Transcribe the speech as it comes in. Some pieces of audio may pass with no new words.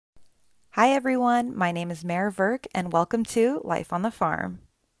Hi everyone, my name is Mare Verk and welcome to Life on the Farm.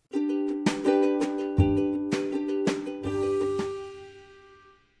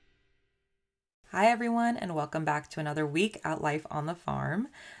 Hi everyone and welcome back to another week at Life on the Farm.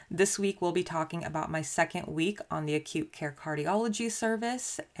 This week we'll be talking about my second week on the acute care cardiology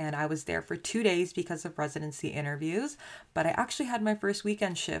service, and I was there for 2 days because of residency interviews, but I actually had my first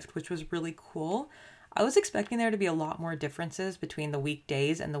weekend shift, which was really cool. I was expecting there to be a lot more differences between the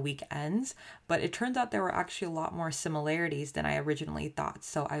weekdays and the weekends, but it turns out there were actually a lot more similarities than I originally thought,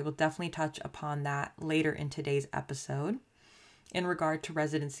 so I will definitely touch upon that later in today's episode. In regard to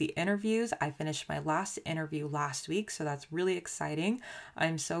residency interviews, I finished my last interview last week, so that's really exciting.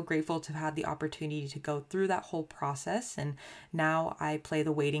 I'm so grateful to have had the opportunity to go through that whole process, and now I play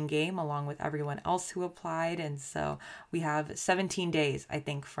the waiting game along with everyone else who applied. And so we have 17 days, I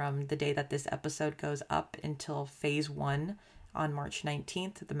think, from the day that this episode goes up until phase 1 on March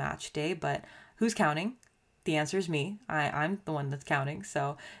 19th, the match day. But who's counting? The answer is me. I'm the one that's counting.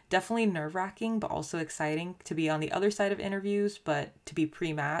 So definitely nerve-wracking, but also exciting to be on the other side of interviews, but to be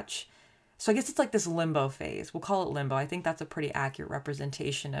pre-match. So I guess it's like this limbo phase. We'll call it limbo. I think that's a pretty accurate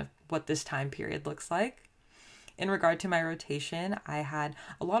representation of what this time period looks like. In regard to my rotation, I had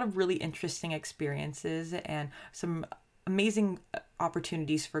a lot of really interesting experiences and some amazing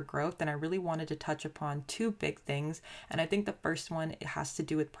opportunities for growth, and I really wanted to touch upon two big things. And I think the first one, it has to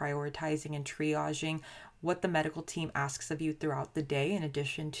do with prioritizing and triaging what the medical team asks of you throughout the day in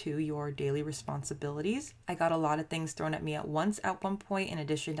addition to your daily responsibilities. I got a lot of things thrown at me at once at one point, in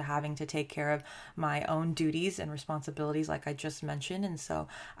addition to having to take care of my own duties and responsibilities like I just mentioned. And so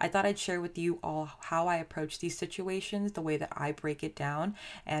I thought I'd share with you all how I approach these situations, the way that I break it down,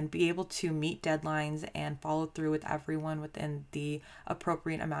 and be able to meet deadlines and follow through with everyone within the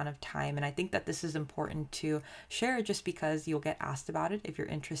appropriate amount of time. And I think that this is important to share just because you'll get asked about it if you're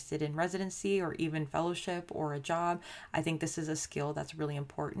interested in residency or even fellowship or a job. I think this is a skill that's really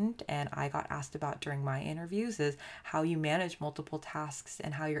important, and I got asked about during my interviews is how you manage multiple tasks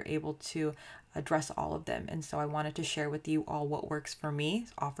and how you're able to address all of them. And so I wanted to share with you all what works for me,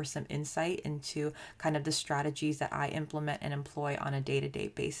 offer some insight into kind of the strategies that I implement and employ on a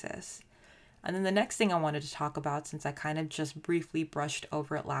day-to-day basis. And then the next thing I wanted to talk about, since I kind of just briefly brushed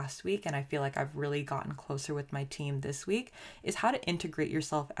over it last week, and I feel like I've really gotten closer with my team this week, is how to integrate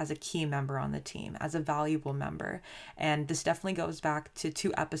yourself as a key member on the team, as a valuable member. And this definitely goes back to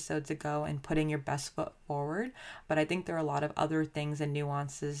 2 episodes ago and putting your best foot forward. But I think there are a lot of other things and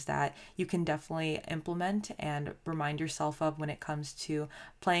nuances that you can definitely implement and remind yourself of when it comes to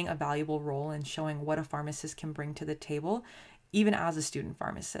playing a valuable role and showing what a pharmacist can bring to the table, even as a student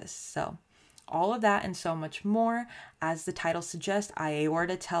pharmacist. So all of that and so much more. As the title suggests, I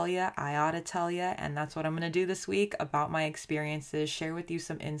aorta tell ya, I oughta tell ya, and that's what I'm going to do this week about my experiences, share with you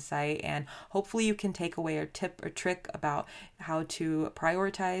some insight, and hopefully you can take away a tip or trick about how to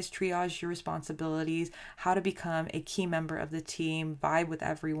prioritize, triage your responsibilities, how to become a key member of the team, vibe with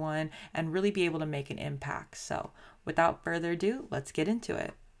everyone, and really be able to make an impact. So without further ado, let's get into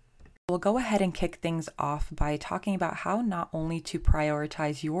it. We'll go ahead and kick things off by talking about how not only to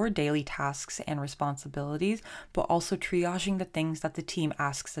prioritize your daily tasks and responsibilities, but also triaging the things that the team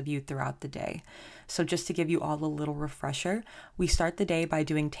asks of you throughout the day. So just to give you all a little refresher, we start the day by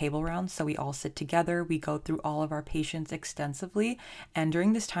doing table rounds. So we all sit together, we go through all of our patients extensively. And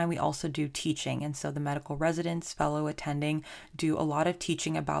during this time, we also do teaching. And so the medical residents, fellow attending, do a lot of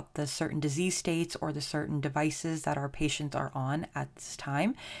teaching about the certain disease states or the certain devices that our patients are on at this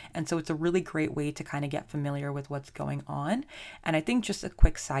time. And so it's a really great way to kind of get familiar with what's going on. And I think just a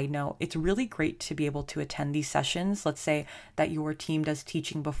quick side note, it's really great to be able to attend these sessions. Let's say that your team does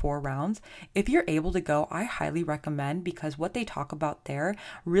teaching before rounds. If you're able to go, I highly recommend, because what they talk about there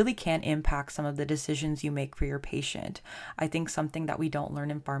really can impact some of the decisions you make for your patient. I think something that we don't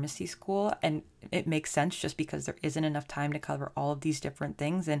learn in pharmacy school, and it makes sense just because there isn't enough time to cover all of these different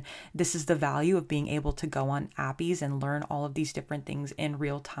things. And this is the value of being able to go on Appies and learn all of these different things in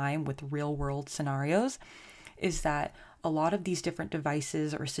real time with real world scenarios, is that a lot of these different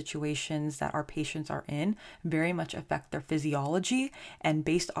devices or situations that our patients are in very much affect their physiology. And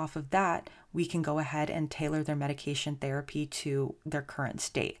based off of that, we can go ahead and tailor their medication therapy to their current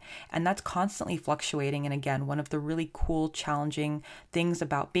state. And that's constantly fluctuating. And again, one of the really cool, challenging things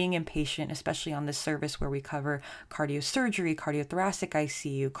about being inpatient, especially on this service where we cover cardiosurgery, cardiothoracic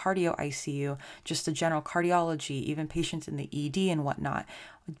ICU, cardio ICU, just the general cardiology, even patients in the ED and whatnot.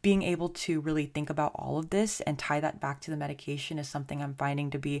 Being able to really think about all of this and tie that back to the medication is something I'm finding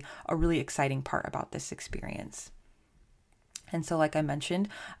to be a really exciting part about this experience. And so, like I mentioned,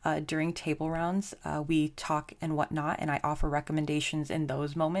 during table rounds, we talk and whatnot, and I offer recommendations in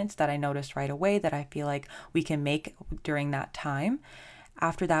those moments that I noticed right away that I feel like we can make during that time.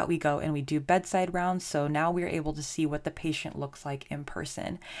 After that, we go and we do bedside rounds. So now we're able to see what the patient looks like in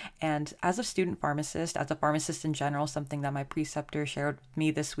person. And as a student pharmacist, as a pharmacist in general, something that my preceptor shared with me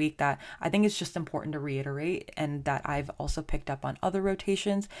this week that I think is just important to reiterate, and that I've also picked up on other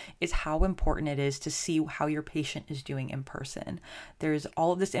rotations, is how important it is to see how your patient is doing in person. There's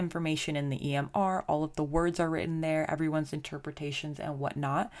all of this information in the EMR, all of the words are written there, everyone's interpretations and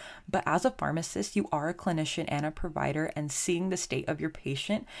whatnot. But as a pharmacist, you are a clinician and a provider, and seeing the state of your patient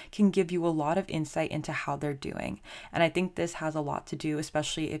can give you a lot of insight into how they're doing. And I think this has a lot to do,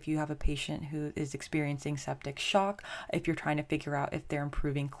 especially if you have a patient who is experiencing septic shock, if you're trying to figure out if they're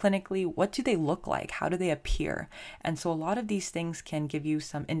improving clinically, what do they look like? How do they appear? And so a lot of these things can give you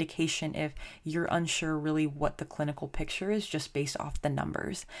some indication if you're unsure really what the clinical picture is just based off the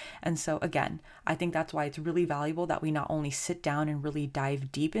numbers. And so again, I think that's why it's really valuable that we not only sit down and really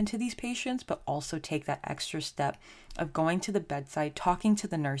dive deep into these patients, but also take that extra step of going to the bedside, talking to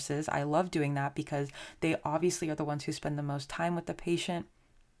the nurses. I love doing that because they obviously are the ones who spend the most time with the patient,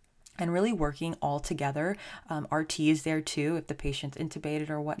 and really working all together. RT is there too if the patient's intubated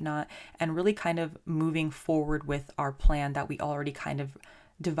or whatnot, and really kind of moving forward with our plan that we already kind of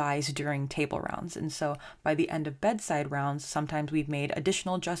devised during table rounds. And so by the end of bedside rounds, sometimes we've made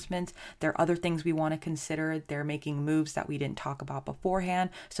additional adjustments. There are other things we want to consider. They're making moves that we didn't talk about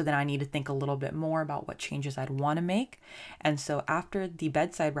beforehand. So then I need to think a little bit more about what changes I'd want to make. And so after the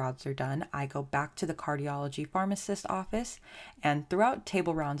bedside rounds are done, I go back to the cardiology pharmacist office. And throughout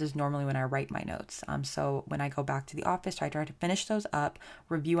table rounds is normally when I write my notes. So when I go back to the office, I try to finish those up,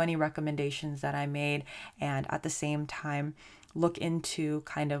 review any recommendations that I made, and at the same time, look into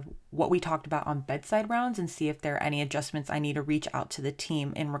kind of what we talked about on bedside rounds and see if there are any adjustments I need to reach out to the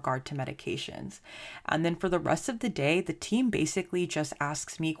team in regard to medications. And then for the rest of the day, the team basically just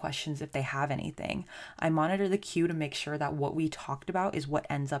asks me questions if they have anything. I monitor the queue to make sure that what we talked about is what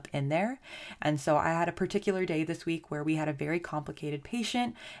ends up in there. And so I had a particular day this week where we had a very complicated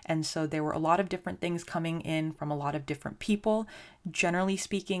patient. And so there were a lot of different things coming in from a lot of different people. Generally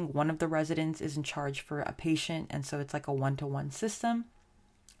speaking, one of the residents is in charge for a patient, and so it's like a one-to-one system.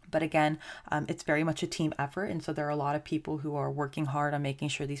 But again, it's very much a team effort. And so there are a lot of people who are working hard on making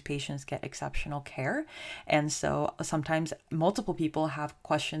sure these patients get exceptional care. And so sometimes multiple people have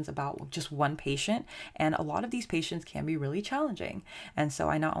questions about just one patient. And a lot of these patients can be really challenging. And so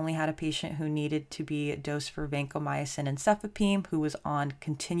I not only had a patient who needed to be dosed for vancomycin and cefepime, who was on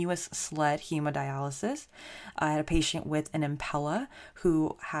continuous SLED hemodialysis. I had a patient with an Impella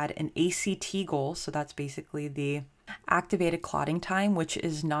who had an ACT goal. So that's basically the activated clotting time, which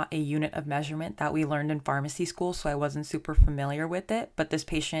is not a unit of measurement that we learned in pharmacy school, so I wasn't super familiar with it. But this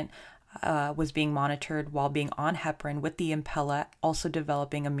patient was being monitored while being on heparin with the Impella, also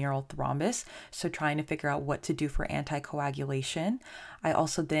developing a mural thrombus, so trying to figure out what to do for anticoagulation. I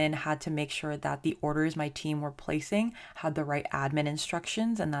also then had to make sure that the orders my team were placing had the right admin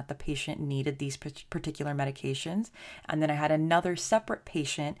instructions and that the patient needed these particular medications. And then I had another separate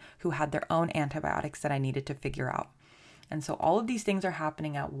patient who had their own antibiotics that I needed to figure out. And so all of these things are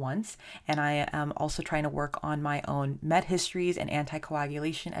happening at once. And I am also trying to work on my own med histories and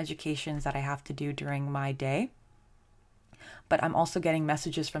anticoagulation educations that I have to do during my day. But I'm also getting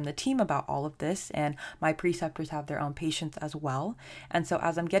messages from the team about all of this, and my preceptors have their own patients as well. And so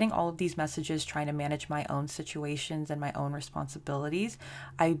as I'm getting all of these messages, trying to manage my own situations and my own responsibilities,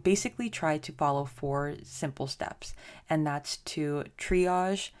 I basically try to follow 4 simple steps. And that's to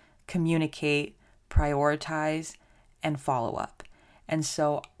triage, communicate, prioritize, and follow up. And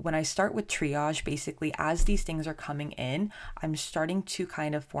so when I start with triage, basically as these things are coming in, I'm starting to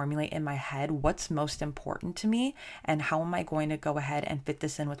kind of formulate in my head what's most important to me and how am I going to go ahead and fit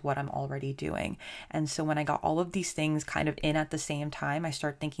this in with what I'm already doing. And so when I got all of these things kind of in at the same time, I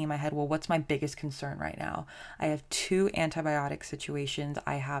start thinking in my head, well, what's my biggest concern right now? I have 2 antibiotic situations,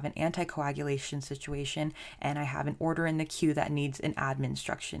 I have an anticoagulation situation, and I have an order in the queue that needs an admin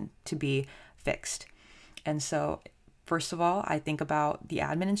instruction to be fixed. And so first of all, I think about the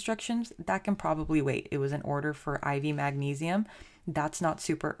admin instructions. That can probably wait. It was an order for IV magnesium. That's not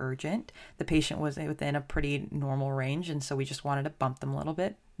super urgent. The patient was within a pretty normal range, and so we just wanted to bump them a little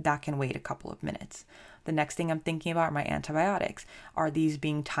bit. That can wait a couple of minutes. The next thing I'm thinking about are my antibiotics. Are these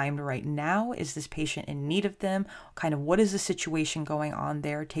being timed right now? Is this patient in need of them? Kind of what is the situation going on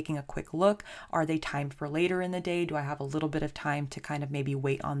there? Taking a quick look. Are they timed for later in the day? Do I have a little bit of time to kind of maybe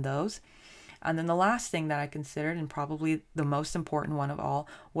wait on those? And then the last thing that I considered, and probably the most important one of all,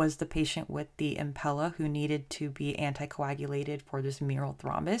 was the patient with the Impella who needed to be anticoagulated for this mural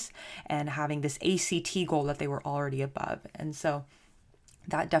thrombus and having this ACT goal that they were already above. And so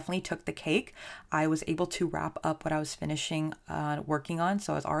that definitely took the cake. I was able to wrap up what I was finishing working on.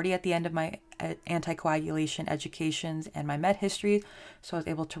 So I was already at the end of my anticoagulation educations and my med history. So I was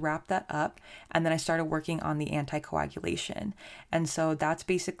able to wrap that up. And then I started working on the anticoagulation. And so that's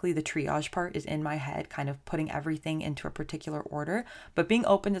basically the triage part is in my head, kind of putting everything into a particular order, but being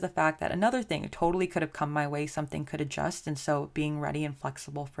open to the fact that another thing totally could have come my way, something could adjust. And so being ready and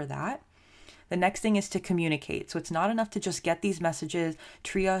flexible for that. The next thing is to communicate. So it's not enough to just get these messages,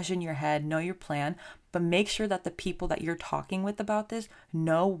 triage in your head, know your plan, but make sure that the people that you're talking with about this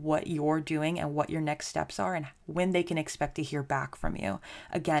know what you're doing and what your next steps are and when they can expect to hear back from you.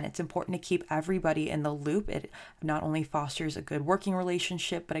 Again, it's important to keep everybody in the loop. It not only fosters a good working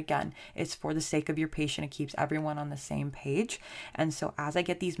relationship, but again, it's for the sake of your patient. It keeps everyone on the same page. And so as I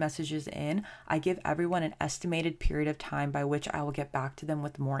get these messages in, I give everyone an estimated period of time by which I will get back to them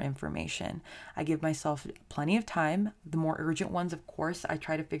with more information. I give myself plenty of time. The more urgent ones, of course, I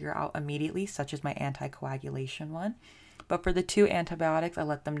try to figure out immediately, such as my anticoagulation one. But for the 2 antibiotics, I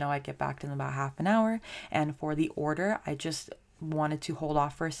let them know I'd get back to them about half an hour. And for the order, I just wanted to hold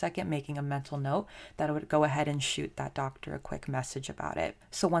off for a second, making a mental note that I would go ahead and shoot that doctor a quick message about it.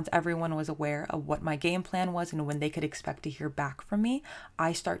 So once everyone was aware of what my game plan was and when they could expect to hear back from me,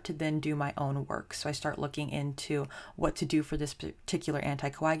 I start to then do my own work. So I start looking into what to do for this particular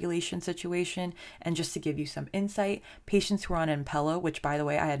anticoagulation situation. And just to give you some insight, patients who are on Impella, which by the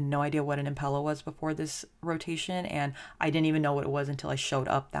way, I had no idea what an Impella was before this rotation, and I didn't even know what it was until I showed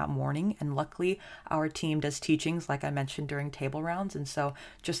up that morning. And luckily, our team does teachings, like I mentioned, during table rounds. And so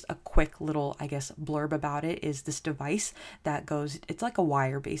just a quick little, blurb about it is this device that goes, it's like a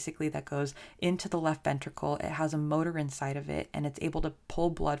wire basically that goes into the left ventricle. It has a motor inside of it and it's able to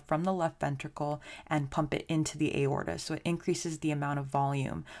pull blood from the left ventricle and pump it into the aorta. So it increases the amount of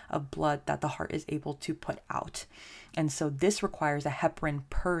volume of blood that the heart is able to put out. And so this requires a heparin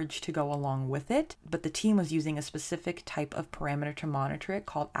purge to go along with it, but the team was using a specific type of parameter to monitor it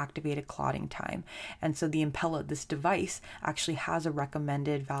called activated clotting time. And so the Impella, this device, actually has a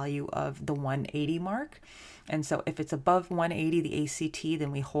recommended value of the 180 mark. And so if it's above 180, the ACT,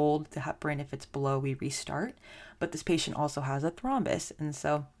 then we hold the heparin. If it's below, we restart. But this patient also has a thrombus. And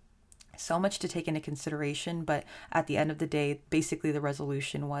so much to take into consideration, but at the end of the day, basically the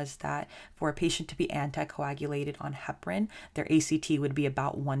resolution was that for a patient to be anticoagulated on heparin, their ACT would be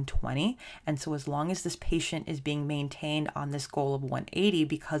about 120. And so as long as this patient is being maintained on this goal of 180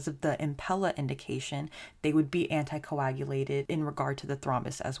 because of the Impella indication, they would be anticoagulated in regard to the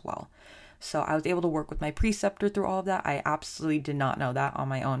thrombus as well. So I was able to work with my preceptor through all of that. I absolutely did not know that on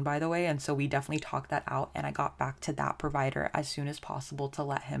my own, by the way. And so we definitely talked that out and I got back to that provider as soon as possible to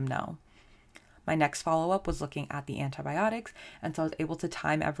let him know. My next follow-up was looking at the antibiotics, and so I was able to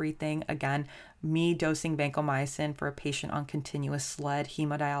time everything. Again, me dosing vancomycin for a patient on continuous SLED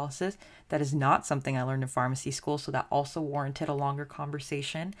hemodialysis. That is not something I learned in pharmacy school, so that also warranted a longer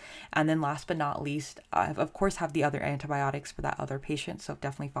conversation. And then last but not least, I of course have the other antibiotics for that other patient, so I've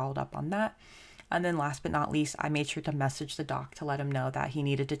definitely followed up on that. And then last but not least, I made sure to message the doc to let him know that he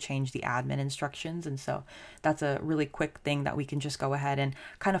needed to change the admin instructions. And so that's a really quick thing that we can just go ahead and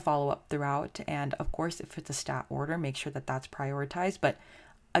kind of follow up throughout. And of course, if it's a stat order, make sure that that's prioritized. But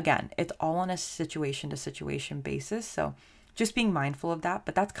again, it's all on a situation to situation basis. So just being mindful of that,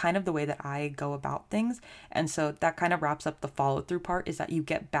 but that's kind of the way that I go about things. And so that kind of wraps up the follow through part, is that you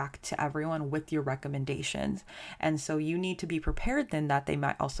get back to everyone with your recommendations. And so you need to be prepared then that they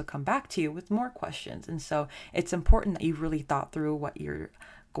might also come back to you with more questions. And so it's important that you've really thought through what you're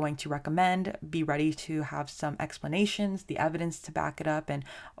going to recommend, be ready to have some explanations, the evidence to back it up, and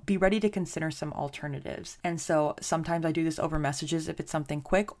be ready to consider some alternatives. And so sometimes I do this over messages if it's something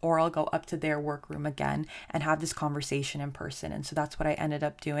quick, or I'll go up to their workroom again and have this conversation in person. And so that's what I ended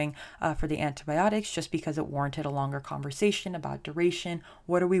up doing for the antibiotics, just because it warranted a longer conversation about duration.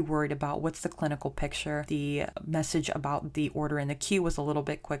 What are we worried about? What's the clinical picture? The message about the order in the queue was a little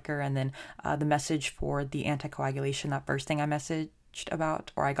bit quicker. And then the message for the anticoagulation, that first thing I messaged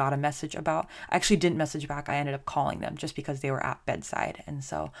about, or I got a message about, I actually didn't message back. I ended up calling them just because they were at bedside. And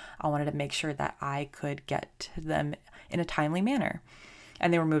so I wanted to make sure that I could get to them in a timely manner.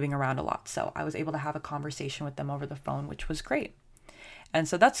 And they were moving around a lot. So I was able to have a conversation with them over the phone, which was great. And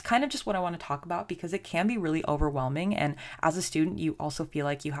so that's kind of just what I want to talk about, because it can be really overwhelming. And as a student, you also feel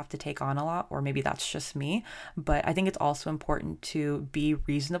like you have to take on a lot, or maybe that's just me. But I think it's also important to be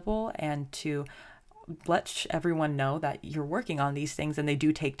reasonable and to let everyone know that you're working on these things and they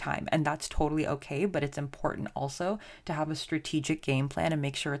do take time, and that's totally okay. But it's important also to have a strategic game plan and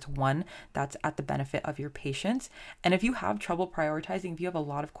make sure it's one that's at the benefit of your patients. And if you have trouble prioritizing, if you have a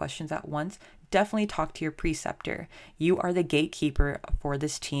lot of questions at once, definitely talk to your preceptor. You are the gatekeeper for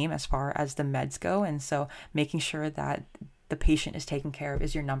this team as far as the meds go, and so making sure that the patient is taken care of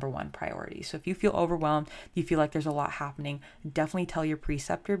is your number one priority. So if you feel overwhelmed, you feel like there's a lot happening, definitely tell your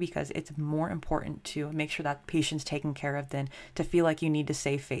preceptor, because it's more important to make sure that the patient's taken care of than to feel like you need to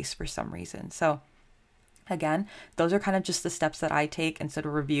save face for some reason. So again, those are kind of just the steps that I take. And so to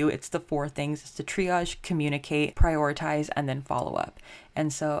review, it's the 4 things. It's to triage, communicate, prioritize, and then follow up.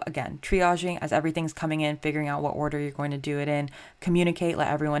 And so again, triaging as everything's coming in, figuring out what order you're going to do it in, communicate, let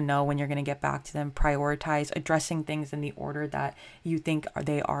everyone know when you're going to get back to them, prioritize, addressing things in the order that you think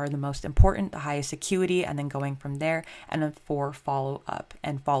they are the most important, the highest acuity, and then going from there. And then 4, follow up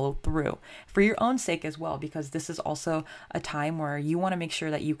and follow through for your own sake as well, because this is also a time where you want to make sure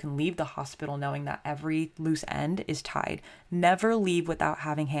that you can leave the hospital knowing that every loose end is tied. Never leave without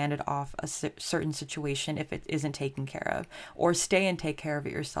having handed off a certain situation if it isn't taken care of, or stay and take care of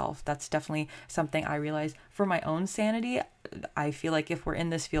it yourself. That's definitely something I realize for my own sanity. I feel like if we're in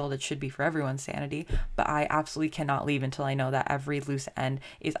this field, it should be for everyone's sanity, but I absolutely cannot leave until I know that every loose end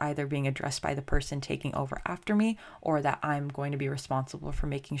is either being addressed by the person taking over after me, or that I'm going to be responsible for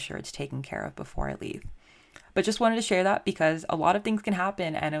making sure it's taken care of before I leave. But just wanted to share that because a lot of things can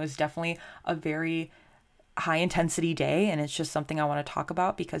happen, and it was definitely a very high intensity day, and it's just something I want to talk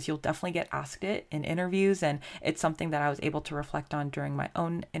about because you'll definitely get asked it in interviews, and it's something that I was able to reflect on during my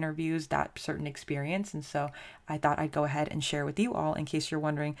own interviews, that certain experience. And so I thought I'd go ahead and share with you all in case you're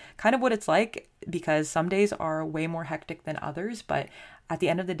wondering kind of what it's like, because some days are way more hectic than others, but at the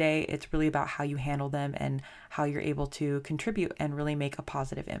end of the day, it's really about how you handle them and how you're able to contribute and really make a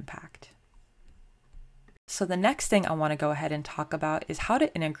positive impact. So the next thing I want to go ahead and talk about is how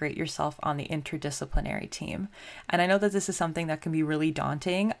to integrate yourself on the interdisciplinary team. And I know that this is something that can be really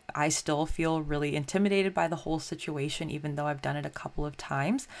daunting. I still feel really intimidated by the whole situation, even though I've done it a couple of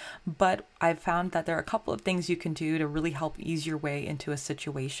times. But I've found that there are a couple of things you can do to really help ease your way into a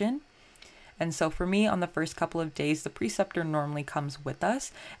situation. And so for me, on the first couple of days, the preceptor normally comes with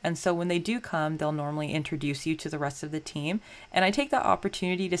us. And so when they do come, they'll normally introduce you to the rest of the team. And I take that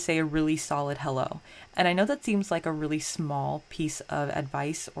opportunity to say a really solid hello. And I know that seems like a really small piece of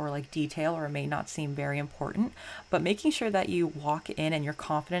advice or like detail, or it may not seem very important, but making sure that you walk in and you're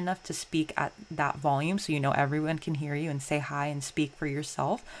confident enough to speak at that volume so you know everyone can hear you and say hi and speak for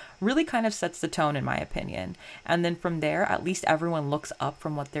yourself really kind of sets the tone, in my opinion. And then from there, at least everyone looks up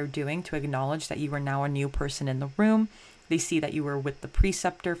from what they're doing to acknowledge that you are now a new person in the room. They see that you were with the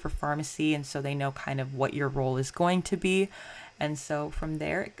preceptor for pharmacy, and so they know kind of what your role is going to be. And so from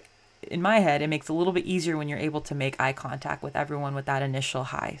there, in my head, it makes it a little bit easier when you're able to make eye contact with everyone with that initial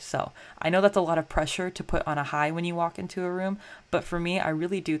hi. So I know that's a lot of pressure to put on a hi when you walk into a room, but for me, I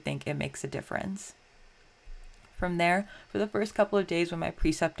really do think it makes a difference. From there, for the first couple of days when my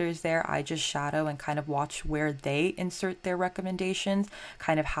preceptor is there, I just shadow and kind of watch where they insert their recommendations,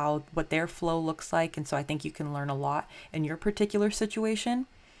 kind of what their flow looks like. And so I think you can learn a lot in your particular situation.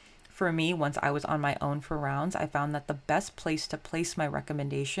 For me, once I was on my own for rounds, I found that the best place to place my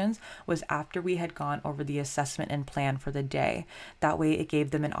recommendations was after we had gone over the assessment and plan for the day. That way it gave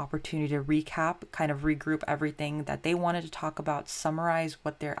them an opportunity to recap, kind of regroup everything that they wanted to talk about, summarize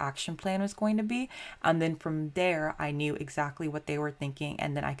what their action plan was going to be. And then from there, I knew exactly what they were thinking,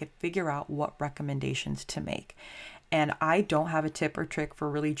 and then I could figure out what recommendations to make. And I don't have a tip or trick for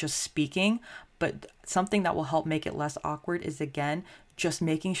really just speaking, but something that will help make it less awkward is, again, just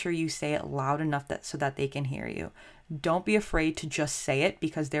making sure you say it loud enough so that they can hear you. Don't be afraid to just say it,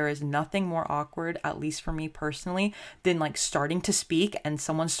 because there is nothing more awkward, at least for me personally, than like starting to speak and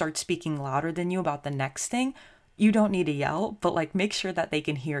someone starts speaking louder than you about the next thing. You don't need to yell, but like make sure that they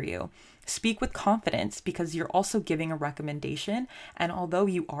can hear you. Speak with confidence, because you're also giving a recommendation. And although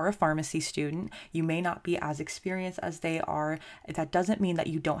you are a pharmacy student, you may not be as experienced as they are. That doesn't mean that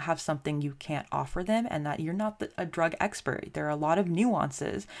you don't have something you can't offer them and that you're not a drug expert. There are a lot of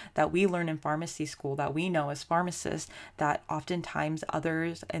nuances that we learn in pharmacy school that we know as pharmacists that oftentimes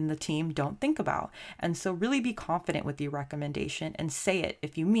others in the team don't think about. And so really be confident with your recommendation and say it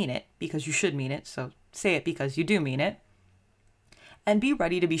if you mean it, because you should mean it. So say it because you do mean it. and be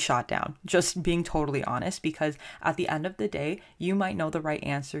ready to be shot down. Just being totally honest, because at the end of the day, you might know the right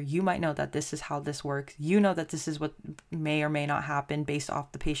answer. You might know that this is how this works. You know that this is what may or may not happen based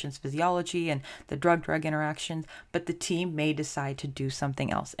off the patient's physiology and the drug-drug interactions, but the team may decide to do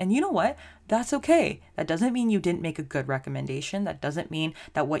something else. And you know what? That's okay. That doesn't mean you didn't make a good recommendation. That doesn't mean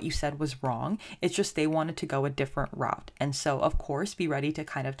that what you said was wrong. It's just they wanted to go a different route. And so, of course, be ready to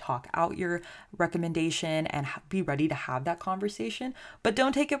kind of talk out your recommendation and be ready to have that conversation, but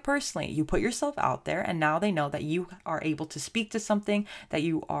don't take it personally. You put yourself out there, and now they know that you are able to speak to something, that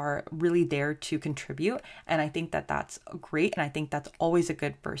you are really there to contribute. And I think that that's great. And I think that's always a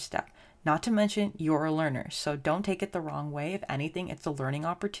good first step. Not to mention, you're a learner, so don't take it the wrong way. If anything, it's a learning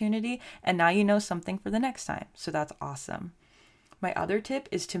opportunity, and now you know something for the next time. So that's awesome. My other tip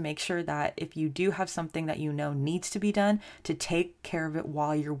is to make sure that if you do have something that you know needs to be done, to take care of it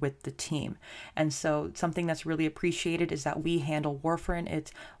while you're with the team. And so something that's really appreciated is that we handle warfarin.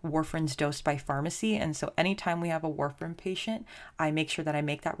 It's warfarin's dosed by pharmacy. And so anytime we have a warfarin patient, I make sure that I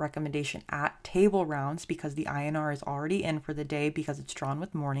make that recommendation at table rounds, because the INR is already in for the day because it's drawn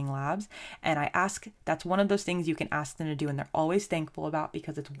with morning labs. And I ask, that's one of those things you can ask them to do, and they're always thankful about,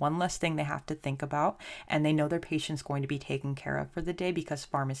 because it's one less thing they have to think about, and they know their patient's going to be taken care of for the day because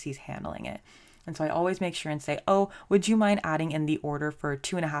pharmacy's handling it. And so I always make sure and say, oh, would you mind adding in the order for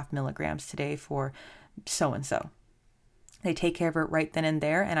 2.5 milligrams today for so-and-so? They take care of it right then and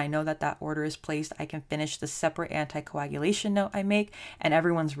there, and I know that that order is placed. I can finish the separate anticoagulation note I make, and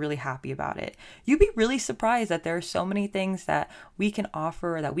everyone's really happy about it. You'd be really surprised that there are so many things that we can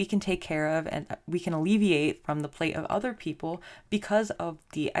offer, that we can take care of, and we can alleviate from the plate of other people because of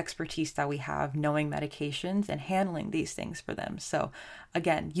the expertise that we have knowing medications and handling these things for them. So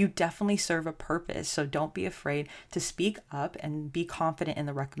again, you definitely serve a purpose, so don't be afraid to speak up and be confident in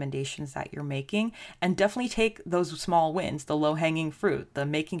the recommendations that you're making, and definitely take those small wins, the low-hanging fruit, the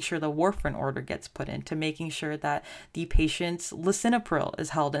making sure the warfarin order gets put in, to making sure that the patient's lisinopril is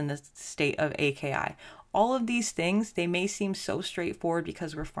held in the state of AKI. All of these things, they may seem so straightforward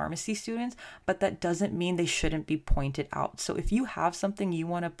because we're pharmacy students, but that doesn't mean they shouldn't be pointed out. So if you have something you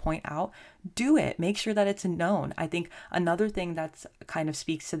want to point out, do it. Make sure that it's known. I think another thing that's kind of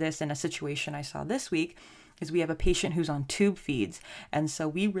speaks to this in a situation I saw this week is we have a patient who's on tube feeds. And so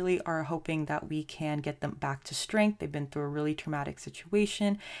we really are hoping that we can get them back to strength. They've been through a really traumatic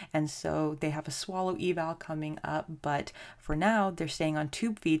situation. And so they have a swallow eval coming up, but for now they're staying on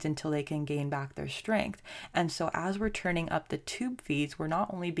tube feeds until they can gain back their strength. And so as we're turning up the tube feeds, we're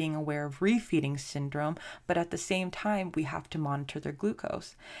not only being aware of refeeding syndrome, but at the same time, we have to monitor their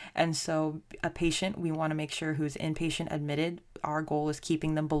glucose. And so a patient, we want to make sure who's inpatient admitted, our goal is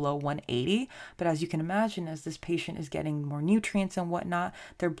keeping them below 180. But as you can imagine, as this patient is getting more nutrients and whatnot,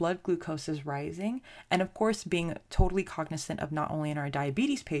 their blood glucose is rising. And of course, being totally cognizant of not only in our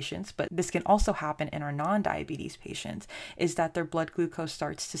diabetes patients, but this can also happen in our non-diabetes patients, is that their blood glucose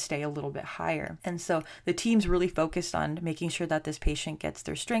starts to stay a little bit higher. And so the team's really focused on making sure that this patient gets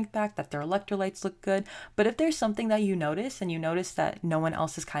their strength back, that their electrolytes look good. But if there's something that you notice, and you notice that no one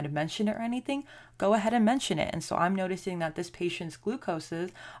else has kind of mentioned it or anything, go ahead and mention it. And so I'm noticing that this patient's glucoses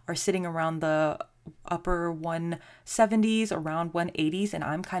are sitting around the upper 170s, around 180s, and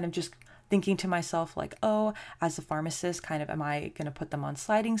I'm kind of just thinking to myself like, oh, as a pharmacist, kind of, am I going to put them on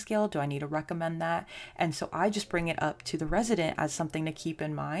sliding scale? Do I need to recommend that? And so I just bring it up to the resident as something to keep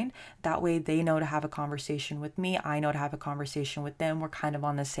in mind. That way they know to have a conversation with me. I know to have a conversation with them. We're kind of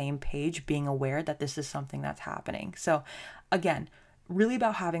on the same page, being aware that this is something that's happening. So again, really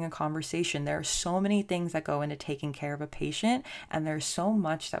about having a conversation. There are so many things that go into taking care of a patient, and there's so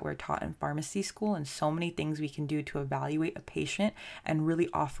much that we're taught in pharmacy school, and so many things we can do to evaluate a patient and really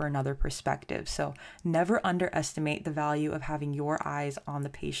offer another perspective. So never underestimate the value of having your eyes on the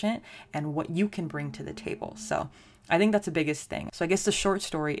patient and what you can bring to the table. So I think that's the biggest thing. So I guess the short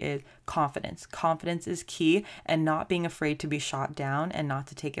story is confidence. Confidence is key, and not being afraid to be shot down and not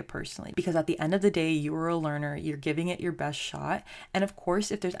to take it personally. Because at the end of the day, you are a learner, you're giving it your best shot. And of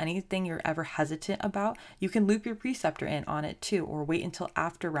course, if there's anything you're ever hesitant about, you can loop your preceptor in on it too, or wait until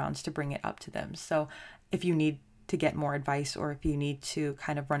after rounds to bring it up to them. So if you need to get more advice, or if you need to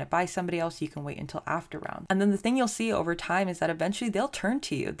kind of run it by somebody else, you can wait until after round. And then the thing you'll see over time is that eventually they'll turn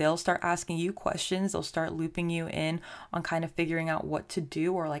to you. They'll start asking you questions. They'll start looping you in on kind of figuring out what to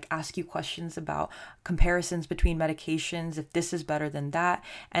do, or like ask you questions about comparisons between medications, if this is better than that.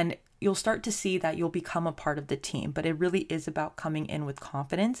 And you'll start to see that you'll become a part of the team. But it really is about coming in with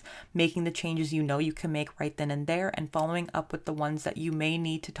confidence, making the changes you know you can make right then and there, and following up with the ones that you may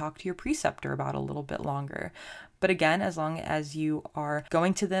need to talk to your preceptor about a little bit longer. But again, as long as you are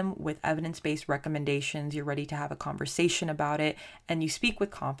going to them with evidence-based recommendations, you're ready to have a conversation about it, and you speak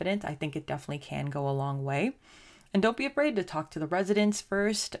with confidence, I think it definitely can go a long way. And don't be afraid to talk to the residents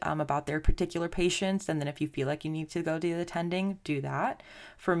first about their particular patients. And then if you feel like you need to go to the attending, do that.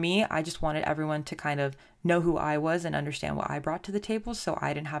 For me, I just wanted everyone to kind of know who I was and understand what I brought to the table, so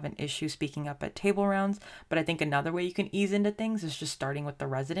I didn't have an issue speaking up at table rounds. But I think another way you can ease into things is just starting with the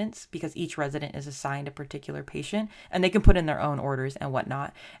residents, because each resident is assigned a particular patient and they can put in their own orders and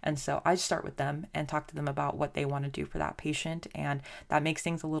whatnot. And so I just start with them and talk to them about what they want to do for that patient. And that makes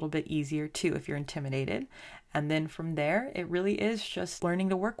things a little bit easier too if you're intimidated. And then from there, it really is just learning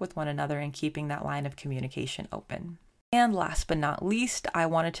to work with one another and keeping that line of communication open. And last but not least, I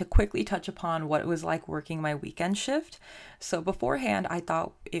wanted to quickly touch upon what it was like working my weekend shift. So beforehand, I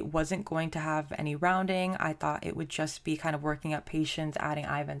thought it wasn't going to have any rounding. I thought it would just be kind of working up patients, adding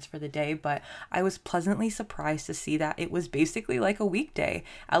IVents for the day, but I was pleasantly surprised to see that it was basically like a weekday.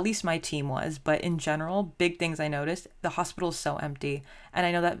 At least my team was, but in general, big things I noticed, the hospital is so empty. And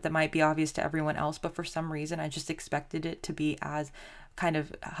I know that might be obvious to everyone else, but for some reason, I just expected it to be as kind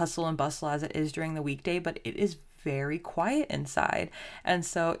of hustle and bustle as it is during the weekday, but it is very quiet inside. And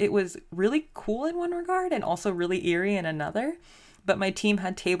so it was really cool in one regard and also really eerie in another. But my team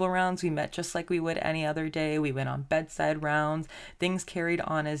had table rounds. We met just like we would any other day. We went on bedside rounds. Things carried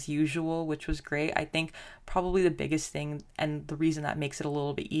on as usual, which was great. I think probably the biggest thing, and the reason that makes it a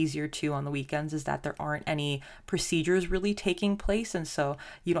little bit easier too on the weekends, is that there aren't any procedures really taking place. And so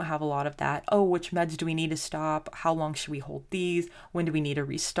you don't have a lot of that, oh, which meds do we need to stop? How long should we hold these? When do we need to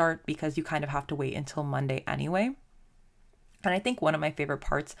restart? Because you kind of have to wait until Monday anyway. And I think one of my favorite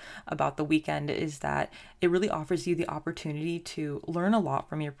parts about the weekend is that it really offers you the opportunity to learn a lot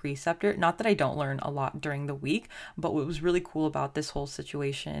from your preceptor. Not that I don't learn a lot during the week, but what was really cool about this whole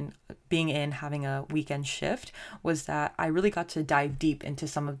situation, having a weekend shift, was that I really got to dive deep into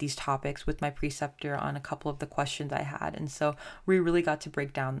some of these topics with my preceptor on a couple of the questions I had. And so we really got to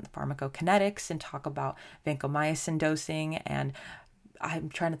break down pharmacokinetics and talk about vancomycin dosing, and I'm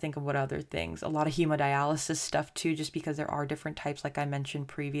trying to think of what other things, a lot of hemodialysis stuff too, just because there are different types, like I mentioned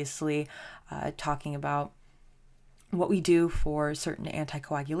previously, talking about what we do for certain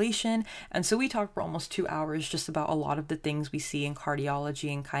anticoagulation. And so we talked for almost 2 hours just about a lot of the things we see in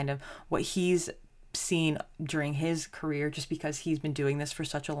cardiology and kind of what he's seen during his career, just because he's been doing this for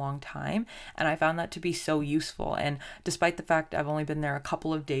such a long time. And I found that to be so useful. And despite the fact I've only been there a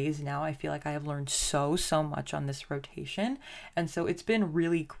couple of days now, I feel like I have learned so much on this rotation. And so it's been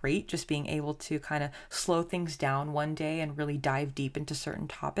really great just being able to kind of slow things down one day and really dive deep into certain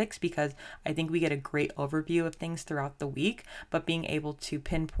topics, because I think we get a great overview of things throughout the week, but being able to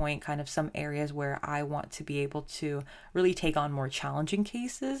pinpoint kind of some areas where I want to be able to really take on more challenging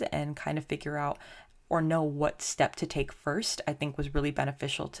cases and kind of figure out or know what step to take first, I think was really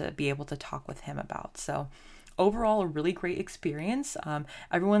beneficial to be able to talk with him about. So overall, a really great experience.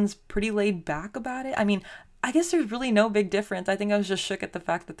 Everyone's pretty laid back about it. I mean, I guess there's really no big difference. I think I was just shook at the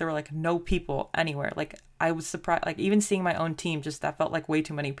fact that there were like no people anywhere. Like I was surprised, like even seeing my own team, just that felt like way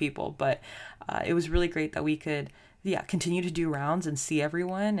too many people. But it was really great that we could, continue to do rounds and see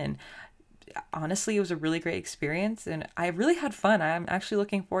everyone. And honestly, it was a really great experience and I really had fun. I'm actually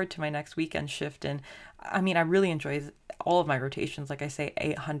looking forward to my next weekend shift. And I mean, I really enjoy all of my rotations, like I say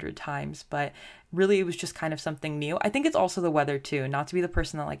 800 times, but really it was just kind of something new. I think it's also the weather too, not to be the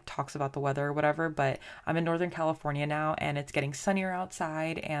person that like talks about the weather or whatever, but I'm in Northern California now and it's getting sunnier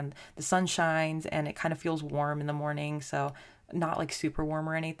outside and the sun shines and it kind of feels warm in the morning. So not like super warm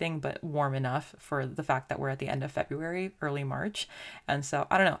or anything, but warm enough for the fact that we're at the end of February, early March. And so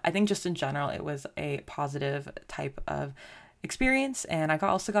I don't know, I think just in general, it was a positive type of experience. And I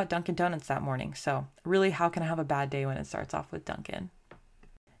also got Dunkin' Donuts that morning. So really, how can I have a bad day when it starts off with Dunkin'?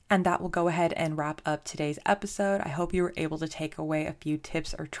 And that will go ahead and wrap up today's episode. I hope you were able to take away a few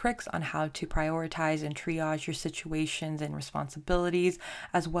tips or tricks on how to prioritize and triage your situations and responsibilities,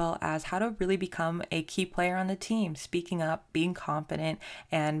 as well as how to really become a key player on the team, speaking up, being confident,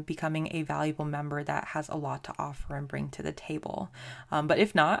 and becoming a valuable member that has a lot to offer and bring to the table. But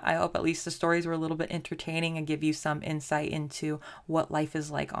if not, I hope at least the stories were a little bit entertaining and give you some insight into what life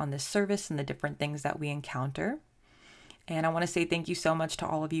is like on this service and the different things that we encounter. And I want to say thank you so much to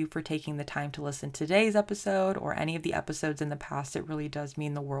all of you for taking the time to listen to today's episode or any of the episodes in the past. It really does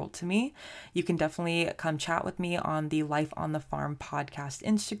mean the world to me. You can definitely come chat with me on the Life on the Farm podcast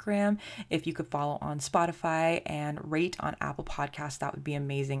Instagram. If you could follow on Spotify and rate on Apple Podcasts, that would be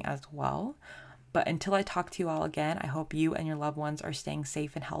amazing as well. But until I talk to you all again, I hope you and your loved ones are staying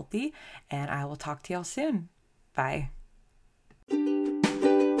safe and healthy, and I will talk to y'all soon. Bye.